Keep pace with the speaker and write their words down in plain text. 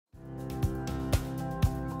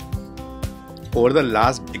Over the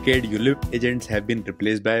last decade, ULIP agents have been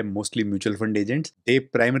replaced by mostly mutual fund agents. They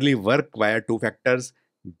primarily work via two factors,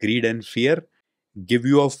 greed and fear. Give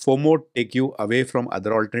you a FOMO, take you away from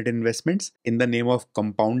other alternate investments in the name of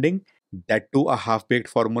compounding. That too a half-baked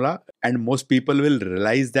formula, and most people will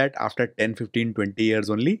realize that after 10, 15, 20 years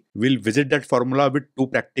only. We'll visit that formula with two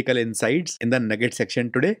practical insights in the Nugget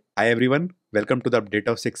section today. Hi everyone, welcome to the update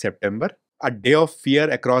of 6 September. A day of fear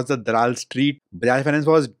across the Dalal Street. Bajaj Finance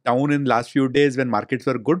was down in last few days when markets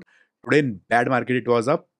were good. Today in bad market it was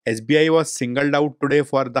up. SBI was singled out today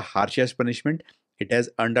for the harshest punishment. It has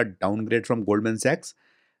earned a downgrade from Goldman Sachs.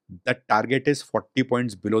 The target is 40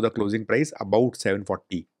 points below the closing price, about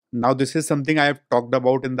 740. Now this is something I have talked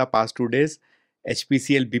about in the past 2 days.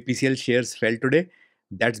 HPCL, BPCL shares fell today.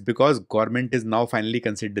 That's because government is now finally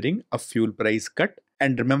considering a fuel price cut.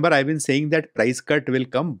 And remember, I've been saying that price cut will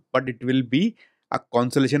come, but it will be a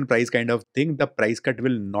consolation price kind of thing. The price cut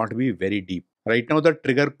will not be very deep. Right now, the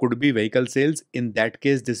trigger could be vehicle sales. In that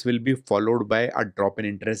case, this will be followed by a drop in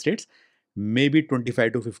interest rates, maybe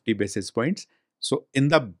 25 to 50 basis points. So in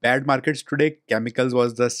the bad markets today, chemicals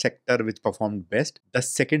was the sector which performed best. The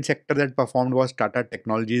second sector that performed was Tata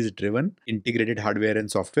Technologies driven, integrated hardware and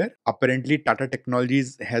software. Apparently Tata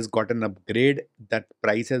Technologies has got an upgrade. That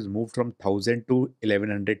price has moved from 1000 to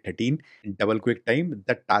 1113 in double quick time.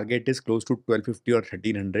 The target is close to 1250 or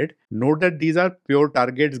 1300. Note that these are pure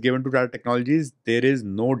targets given to Tata Technologies. There is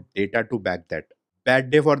no data to back that. Bad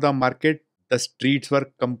day for the market. The streets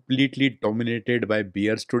were completely dominated by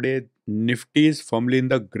bears today. Nifty is firmly in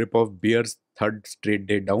the grip of bears, third straight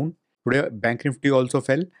day down. Today, Bank Nifty also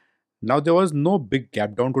fell. Now, there was no big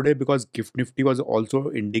gap down today because Gift Nifty was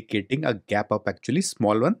also indicating a gap up, actually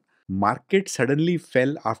small one. Market suddenly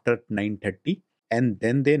fell after 9:30 and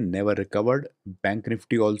then they never recovered. Bank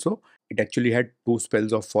Nifty also, it actually had two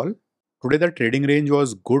spells of fall. Today the trading range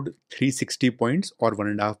was good, 360 points or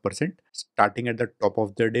 1.5%. Starting at the top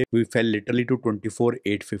of the day, we fell literally to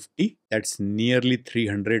 24,850. That's nearly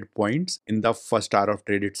 300 points in the first hour of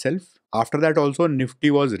trade itself. After that also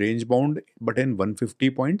Nifty was range bound but in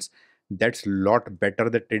 150 points. That's lot better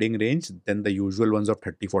the trading range than the usual ones of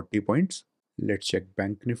 30-40 points. Let's check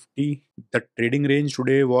Bank Nifty. The trading range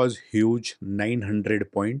today was huge,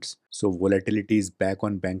 900 points. So volatility is back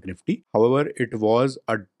on Bank Nifty. However, it was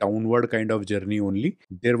a downward kind of journey only.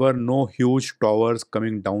 There were no huge towers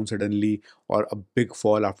coming down suddenly or a big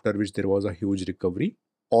fall after which there was a huge recovery.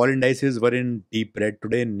 All indices were in deep red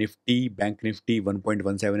today. Nifty, Bank Nifty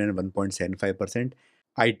 1.17 and 1.75%.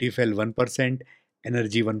 IT fell 1%.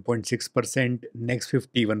 Energy 1.6%. Next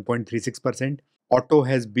 50 1.36%. Auto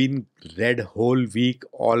has been red whole week,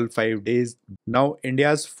 all 5 days. Now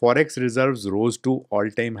India's forex reserves rose to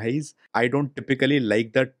all-time highs. I don't typically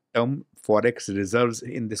like the term forex reserves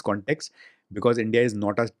in this context because India is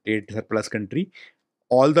not a state surplus country.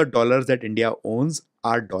 All the dollars that India owns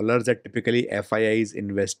are dollars that typically FIIs,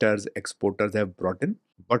 investors, exporters have brought in,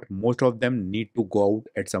 but most of them need to go out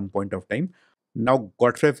at some point of time. Now,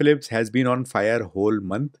 Godfrey Phillips has been on fire whole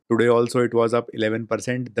month. Today also it was up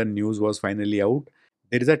 11%. The news was finally out.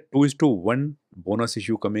 There is a 2:1 bonus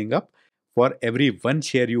issue coming up. For every one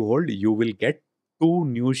share you hold, you will get 2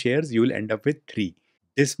 new shares. You will end up with 3.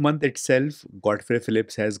 This month itself, Godfrey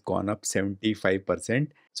Phillips has gone up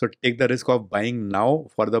 75%. So take the risk of buying now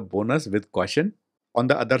for the bonus with caution. On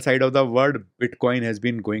the other side of the word, Bitcoin has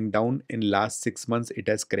been going down. In last 6 months, it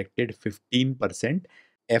has corrected 15%.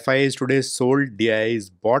 FII is today sold, DII is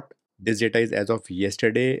bought. This data is as of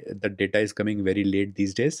yesterday. The data is coming very late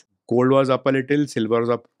these days. Gold was up a little, silver was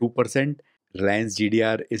up 2%. Reliance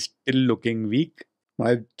GDR is still looking weak.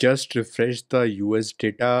 I've just refreshed the US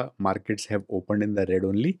data. Markets have opened in the red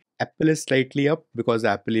only. Apple is slightly up because the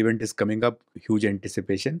Apple event is coming up. Huge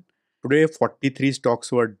anticipation. Today 43 stocks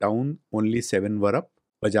were down, only 7 were up.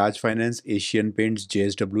 Bajaj Finance, Asian Paints,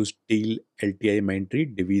 JSW Steel, LTI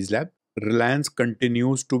Mindtree, Divi's Lab. Reliance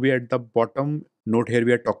continues to be at the bottom. Note here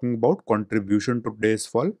we are talking about contribution to today's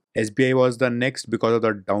fall. SBI was the next because of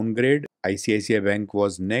the downgrade. ICICI Bank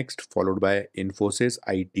was next, followed by Infosys,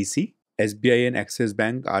 ITC. SBI and Axis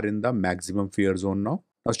Bank are in the maximum fear zone now.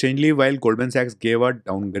 Now, strangely, while Goldman Sachs gave a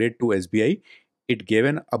downgrade to SBI, it gave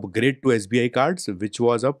an upgrade to SBI cards, which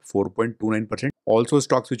was up 4.29%. Also,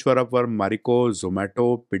 stocks which were up were Marico,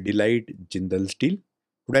 Zomato, Pidilite, Jindal Steel.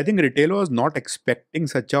 But I think retail was not expecting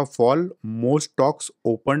such a fall. Most stocks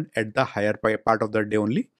opened at the higher part of the day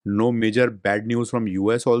only. No major bad news from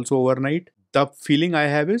US also overnight. The feeling I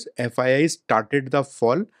have is FII started the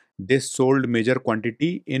fall. They sold major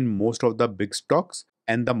quantity in most of the big stocks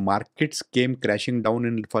and the markets came crashing down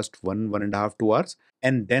in first 1.5, 2 hours.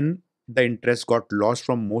 And then the interest got lost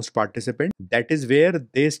from most participants. That is where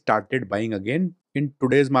they started buying again. In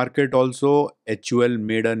today's market also, HUL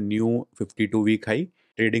made a new 52-week high.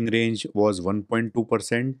 Trading range was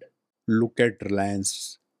 1.2%. Look at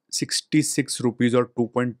Reliance, 66 rupees or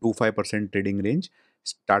 2.25% trading range,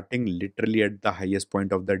 starting literally at the highest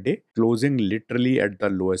point of the day, closing literally at the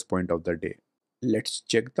lowest point of the day. Let's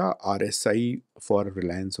check the RSI for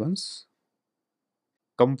Reliance once.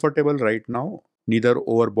 Comfortable right now, neither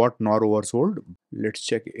overbought nor oversold. Let's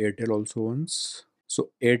check Airtel also once. So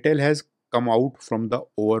Airtel has come out from the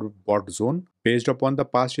overbought zone. Based upon the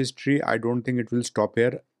past history, I don't think it will stop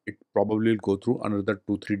here. It probably will go through another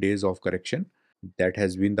 2-3 days of correction. That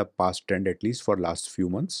has been the past trend, at least for last few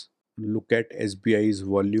months. Look at SBI's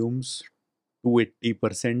volumes,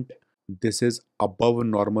 280%. This is above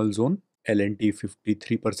normal zone. L&T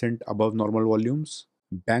 53% above normal volumes.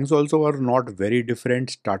 Banks also are not very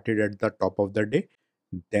different, started at the top of the day,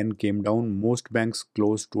 then came down. Most banks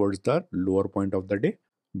closed towards the lower point of the day.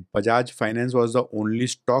 Bajaj Finance was the only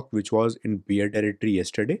stock which was in bear territory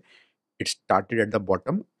yesterday. It started at the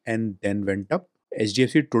bottom and then went up.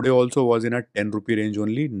 HDFC today also was in a 10 rupee range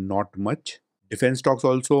only, not much. Defense stocks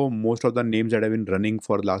also, most of the names that have been running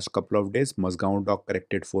for the last couple of days, Mazgaon Dock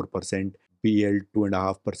corrected 4%, PL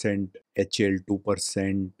 2.5%, HL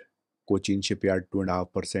 2%, Cochin Shipyard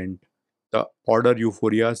 2.5%. The order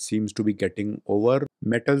euphoria seems to be getting over.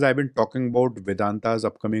 Metals, I've been talking about Vedanta's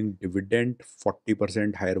upcoming dividend,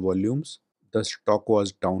 40% higher volumes. The stock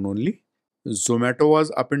was down only. Zomato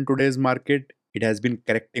was up in today's market. It has been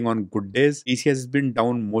correcting on good days. TCS has been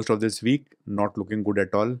down most of this week, not looking good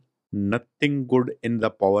at all. Nothing good in the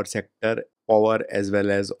power sector, power as well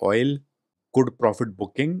as oil. Good profit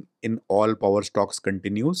booking in all power stocks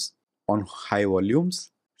continues on high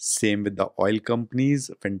volumes. Same with the oil companies,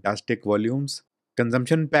 fantastic volumes.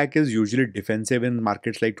 Consumption pack is usually defensive in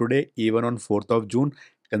markets like today. Even on 4th of June,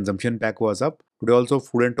 consumption pack was up. Today also,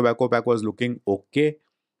 food and tobacco pack was looking okay.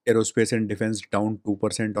 Aerospace and defense down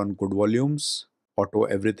 2% on good volumes. Auto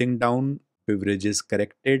everything down. Beverages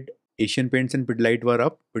corrected. Asian Paints and Pidilite were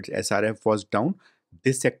up, but SRF was down.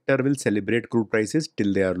 This sector will celebrate crude prices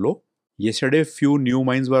till they are low. Yesterday, few new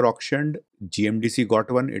mines were auctioned. GMDC got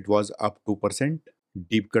one, it was up 2%.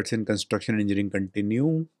 Deep cuts in construction engineering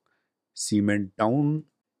continue. Cement down.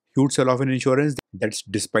 Huge sell off in insurance. That's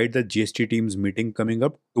despite the GST team's meeting coming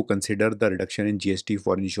up to consider the reduction in GST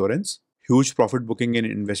for insurance. Huge profit booking in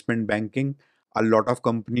investment banking. A lot of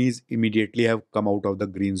companies immediately have come out of the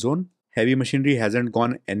green zone. Heavy machinery hasn't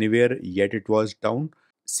gone anywhere yet, it was down.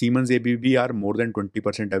 Siemens ABB are more than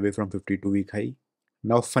 20% away from 52-week high.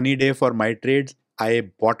 Now, funny day for my trades. I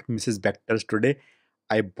bought Mrs. Bector's today.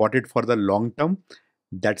 I bought it for the long term.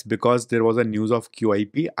 That's because there was a news of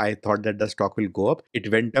QIP. I thought that the stock will go up.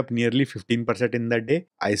 It went up nearly 15% in the day.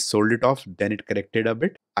 I sold it off, then it corrected a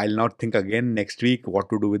bit. I'll now think again next week what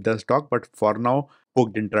to do with the stock. But for now,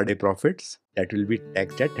 booked intraday profits. That will be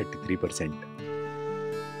taxed at 33%.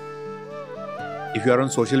 If you are on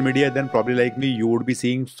social media, then probably like me, you would be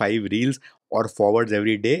seeing 5 reels or forwards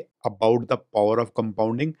every day about the power of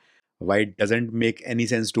compounding, why it doesn't make any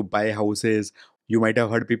sense to buy houses. You might have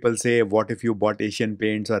heard people say, what if you bought Asian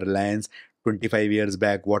Paints or Reliance 25 years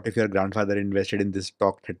back? What if your grandfather invested in this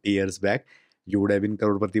stock 30 years back? You would have been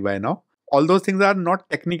crorepati by now. All those things are not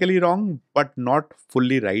technically wrong, but not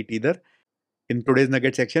fully right either. In today's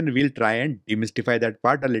Nugget section, we'll try and demystify that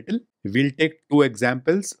part a little. We'll take 2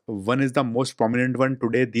 examples. One is the most prominent one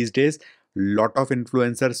today these days. Lot of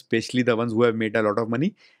influencers, especially the ones who have made a lot of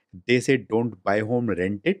money, they say don't buy home,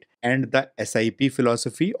 rent it. And the SIP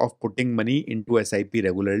philosophy of putting money into SIP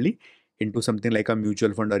regularly, into something like a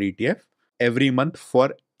mutual fund or ETF every month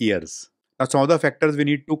for years. Now, some of the factors we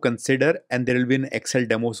need to consider, and there will be an Excel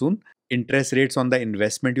demo soon. Interest rates on the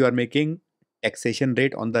investment you are making, taxation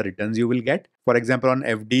rate on the returns you will get. For example, on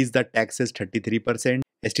FDs, the tax is 33%,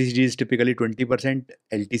 STCG is typically 20%,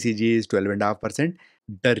 LTCG is 12.5%.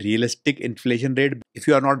 The realistic inflation rate, if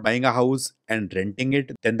you are not buying a house and renting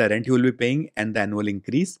it, then the rent you will be paying and the annual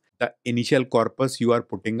increase. The initial corpus you are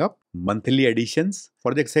putting up, monthly additions.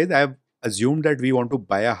 For the exercise, I have assumed that we want to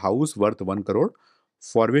buy a house worth 1 crore,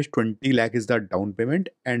 for which 20 lakh is the down payment,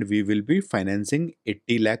 and we will be financing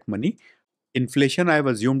 80 lakh money. Inflation, I have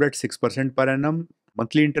assumed at 6% per annum.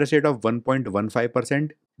 Monthly interest rate of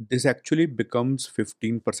 1.15%. This actually becomes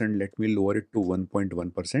 15%. Let me lower it to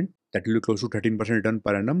 1.1%. That will be close to 13% return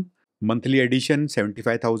per annum. Monthly addition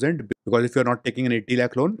 75,000, because if you are not taking an 80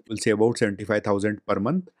 lakh loan, we'll say about 75,000 per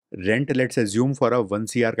month. Rent, let's assume for a 1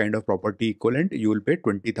 CR kind of property equivalent, you will pay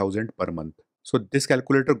 20,000 per month. So this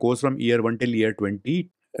calculator goes from year 1 till year 20.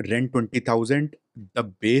 rent 20,000, the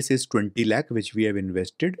base is 20 lakh which we have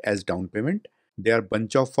invested as down payment. There are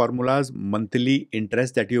bunch of formulas, monthly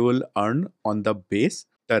interest that you will earn on the base,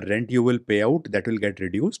 the rent you will pay out that will get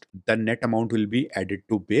reduced, the net amount will be added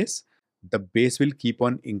to base. The base will keep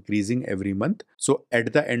on increasing every month. So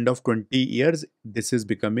at the end of 20 years, this is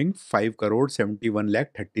becoming 5 crore 71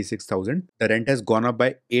 lakh 36,000. The rent has gone up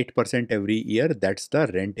by 8% every year. That's the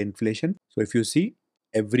rent inflation. So if you see,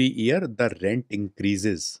 every year the rent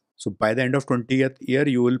increases. So by the end of 20th year,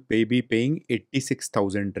 you will be paying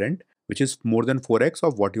 86,000 rent, which is more than 4x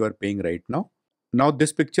of what you are paying right now. Now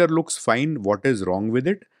this picture looks fine. What is wrong with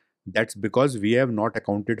it? That's because we have not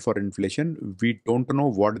accounted for inflation. We don't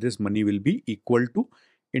know what this money will be equal to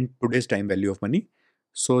in today's time value of money.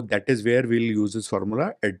 So that is where we'll use this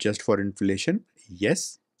formula, adjust for inflation.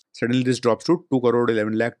 Yes. Suddenly this drops to 2 crore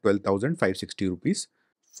 11 lakh 12,560 rupees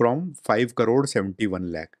from 5 crore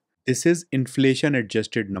 71 lakh. This is inflation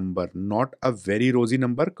adjusted number, not a very rosy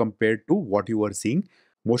number compared to what you are seeing.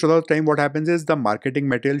 Most of the time what happens is the marketing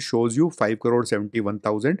material shows you 5 crore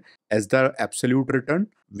 71,000 as the absolute return,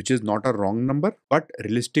 which is not a wrong number. But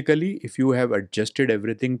realistically, if you have adjusted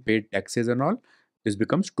everything, paid taxes and all, this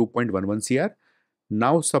becomes 2.11 CR.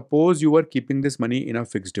 Now suppose you are keeping this money in a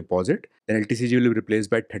fixed deposit, then LTCG will be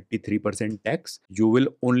replaced by 33% tax. You will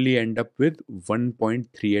only end up with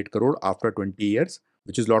 1.38 crore after 20 years,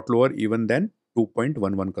 which is a lot lower even than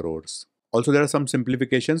 2.11 crores. Also, there are some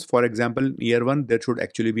simplifications. For example, year 1, there should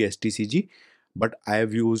actually be STCG, but I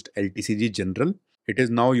have used LTCG general. It is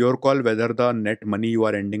now your call whether the net money you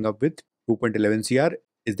are ending up with, 2.11 CR,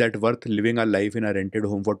 is that worth living a life in a rented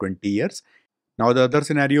home for 20 years? Now, the other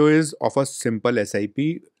scenario is of a simple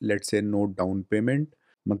SIP, let's say no down payment.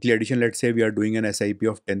 Monthly addition, let's say we are doing an SIP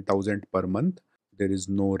of 10,000 per month. There is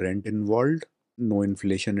no rent involved, no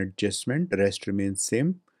inflation adjustment, rest remains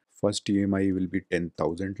same. First EMI will be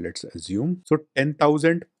 10,000, let's assume. So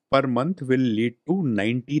 10,000 per month will lead to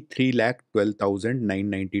 93 lakh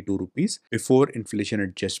 12,992 rupees before inflation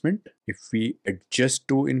adjustment. If we adjust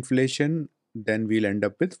to inflation, then we'll end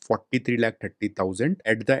up with 43 lakh 30,000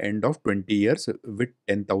 at the end of 20 years with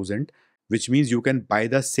 10,000, which means you can buy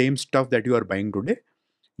the same stuff that you are buying today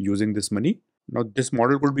using this money. Now, this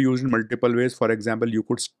model could be used in multiple ways. For example, you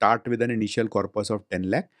could start with an initial corpus of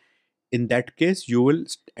 10 lakh. In that case, you will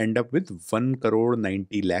end up with 1 crore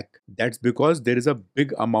 90 lakh. That's because there is a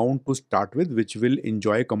big amount to start with, which will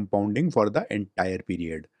enjoy compounding for the entire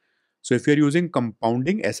period. So if you're using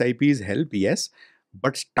compounding, SIPs help, yes,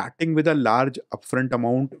 but starting with a large upfront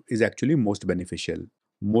amount is actually most beneficial.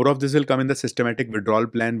 More of this will come in the systematic withdrawal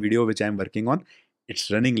plan video, which I'm working on.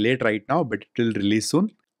 It's running late right now, but it will release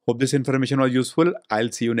soon. Hope this information was useful.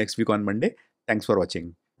 I'll see you next week on Monday. Thanks for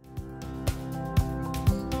watching.